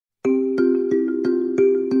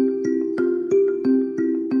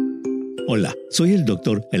Hola, soy el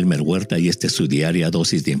Dr. Elmer Huerta y esta es su diaria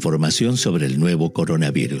dosis de información sobre el nuevo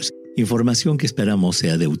coronavirus. Información que esperamos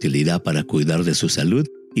sea de utilidad para cuidar de su salud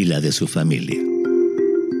y la de su familia.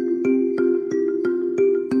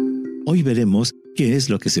 Hoy veremos qué es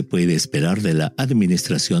lo que se puede esperar de la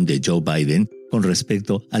administración de Joe Biden con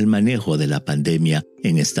respecto al manejo de la pandemia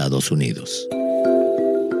en Estados Unidos.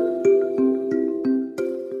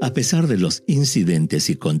 A pesar de los incidentes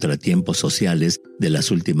y contratiempos sociales de las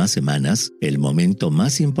últimas semanas, el momento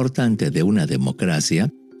más importante de una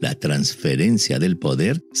democracia, la transferencia del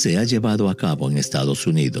poder, se ha llevado a cabo en Estados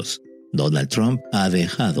Unidos. Donald Trump ha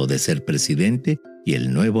dejado de ser presidente y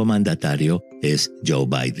el nuevo mandatario es Joe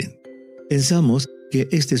Biden. Pensamos que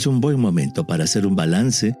este es un buen momento para hacer un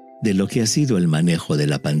balance de lo que ha sido el manejo de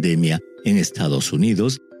la pandemia en Estados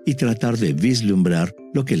Unidos y tratar de vislumbrar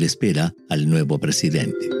lo que le espera al nuevo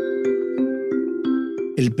presidente.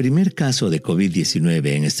 El primer caso de COVID-19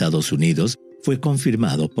 en Estados Unidos fue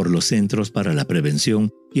confirmado por los Centros para la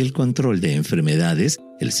Prevención y el Control de Enfermedades,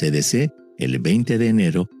 el CDC, el 20 de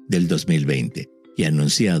enero del 2020 y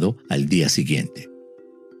anunciado al día siguiente.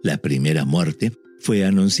 La primera muerte fue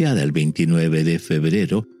anunciada el 29 de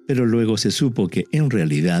febrero, pero luego se supo que en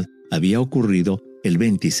realidad había ocurrido el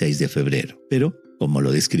 26 de febrero. Pero, como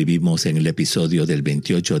lo describimos en el episodio del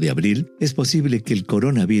 28 de abril, es posible que el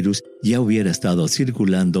coronavirus ya hubiera estado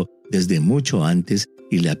circulando desde mucho antes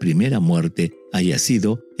y la primera muerte haya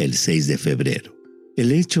sido el 6 de febrero.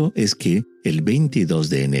 El hecho es que el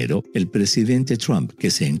 22 de enero, el presidente Trump,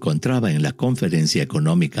 que se encontraba en la conferencia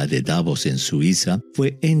económica de Davos en Suiza,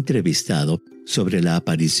 fue entrevistado sobre la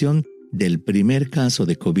aparición del primer caso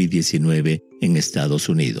de COVID-19 en Estados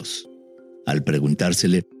Unidos. Al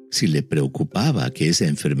preguntársele si le preocupaba que esa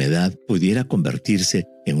enfermedad pudiera convertirse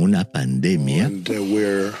en una pandemia,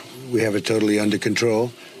 we have it totally under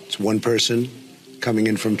control. It's one person coming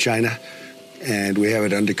in from China, and we have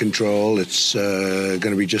it under control. It's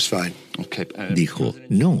going to be just fine. Dijo,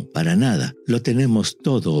 no, para nada, lo tenemos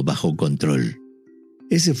todo bajo control.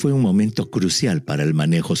 Ese fue un momento crucial para el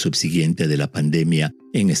manejo subsiguiente de la pandemia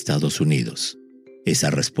en Estados Unidos. Esa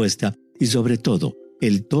respuesta y sobre todo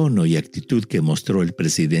el tono y actitud que mostró el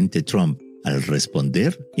presidente Trump al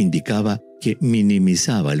responder indicaba que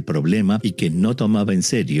minimizaba el problema y que no tomaba en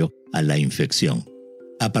serio a la infección.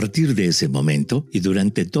 A partir de ese momento y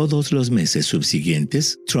durante todos los meses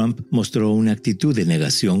subsiguientes, Trump mostró una actitud de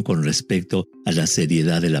negación con respecto a la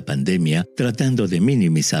seriedad de la pandemia, tratando de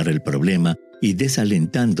minimizar el problema y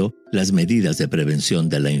desalentando las medidas de prevención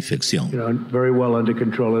de la infección. Very well under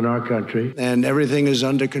control in our country. And everything is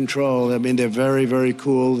under control. I mean, they're very, very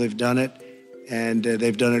cool. They've done it, and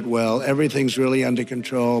they've done it well. Everything's really under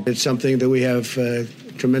control. It's something that we have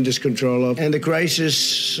tremendous control of. And the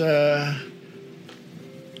crisis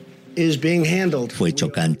is being handled. Fue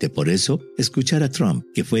chocante por eso escuchar a Trump,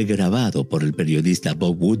 que fue grabado por el periodista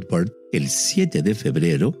Bob Woodward el 7 de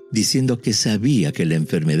febrero, diciendo que sabía que la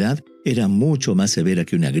enfermedad era mucho más severa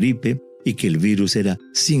que una gripe y que el virus era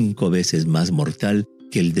 5 veces más mortal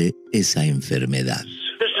que el de esa enfermedad.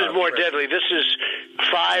 This is more deadly. This is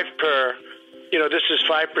 5 per, this is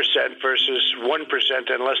 5% versus 1%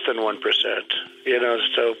 and less than 1%.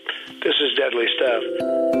 So this is deadly stuff.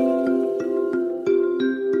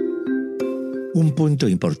 Un punto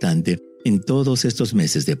importante en todos estos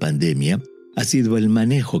meses de pandemia ha sido el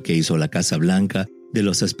manejo que hizo la Casa Blanca de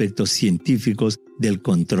los aspectos científicos del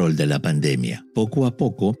control de la pandemia. Poco a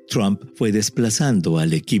poco, Trump fue desplazando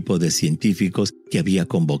al equipo de científicos que había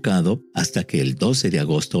convocado hasta que el 12 de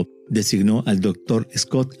agosto designó al Dr.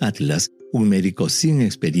 Scott Atlas, un médico sin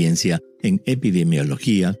experiencia en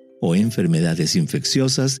epidemiología o enfermedades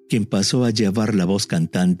infecciosas, quien pasó a llevar la voz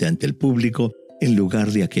cantante ante el público en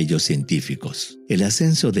lugar de aquellos científicos. El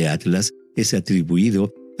ascenso de Atlas es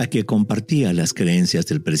atribuido a que compartía las creencias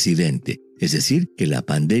del presidente, es decir, que la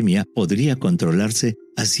pandemia podría controlarse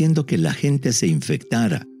haciendo que la gente se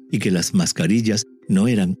infectara y que las mascarillas no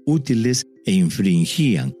eran útiles e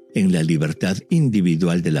infringían en la libertad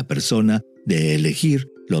individual de la persona de elegir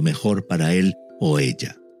lo mejor para él o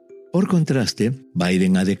ella. Por contraste,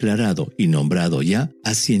 Biden ha declarado y nombrado ya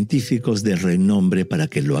a científicos de renombre para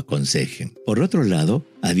que lo aconsejen. Por otro lado,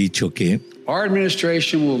 ha dicho que Our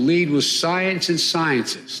administration will lead with science and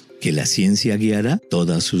scientists. Que la ciencia guiará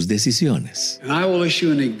todas sus decisiones. And I will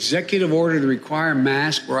issue an executive order to require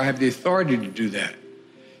masks where I have the authority to do that.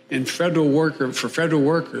 For federal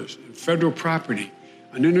workers, federal property,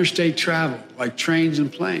 on interstate travel, like trains and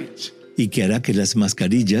planes. Y que hará que las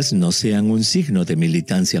mascarillas no sean un signo de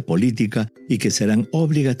militancia política y que serán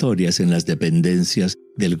obligatorias en las dependencias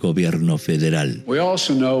del gobierno federal. We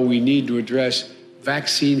also know we need to address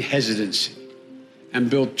vaccine hesitancy. and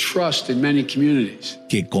build trust in many communities.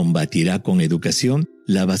 Que combatirá con educación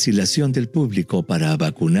la vacilación del público para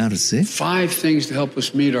vacunarse. 5 things to help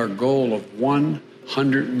us meet our goal of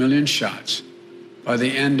 100 million shots by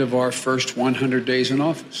the end of our first 100 days in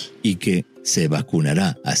office. Y que se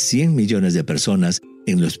vacunará a 100 millones de personas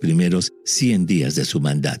en los primeros 100 días de su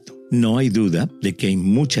mandato. No hay duda de que hay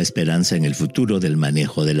mucha esperanza en el futuro del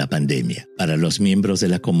manejo de la pandemia. Para los miembros de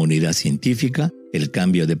la comunidad científica, el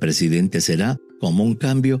cambio de presidente será como un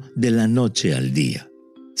cambio de la noche al día.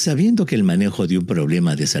 Sabiendo que el manejo de un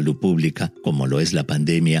problema de salud pública, como lo es la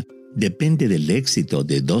pandemia, depende del éxito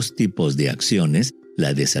de 2 tipos de acciones,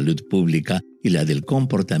 la de salud pública y la del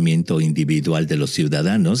comportamiento individual de los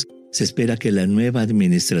ciudadanos, se espera que la nueva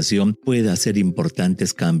administración pueda hacer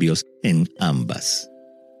importantes cambios en ambas.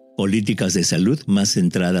 Políticas de salud más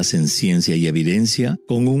centradas en ciencia y evidencia,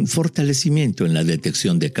 con un fortalecimiento en la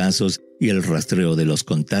detección de casos y el rastreo de los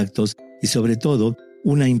contactos, y sobre todo,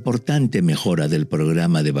 una importante mejora del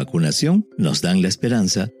programa de vacunación, nos dan la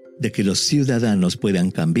esperanza de que los ciudadanos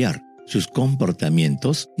puedan cambiar sus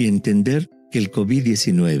comportamientos y entender que el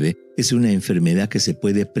COVID-19 es una enfermedad que se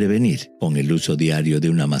puede prevenir con el uso diario de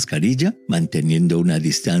una mascarilla, manteniendo una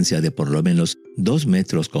distancia de por lo menos 2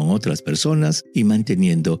 metros con otras personas y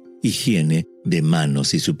manteniendo higiene de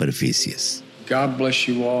manos y superficies. God bless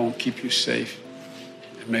you all and keep you safe.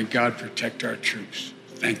 And may God protect our troops.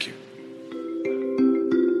 Thank you.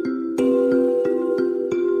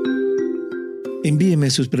 Envíeme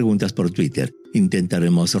sus preguntas por Twitter.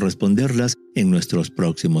 Intentaremos responderlas en nuestros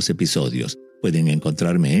próximos episodios. Pueden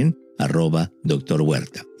encontrarme en @Dr.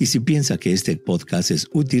 Huerta. Y si piensa que este podcast es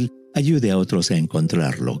útil, ayude a otros a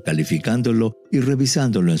encontrarlo, calificándolo y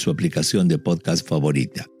revisándolo en su aplicación de podcast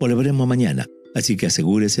favorita. Volveremos mañana, así que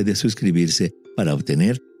asegúrese de suscribirse para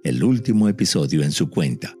obtener el último episodio en su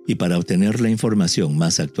cuenta. Y para obtener la información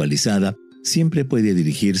más actualizada, siempre puede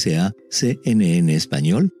dirigirse a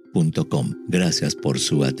cnnespañol.com. Gracias por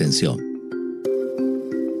su atención.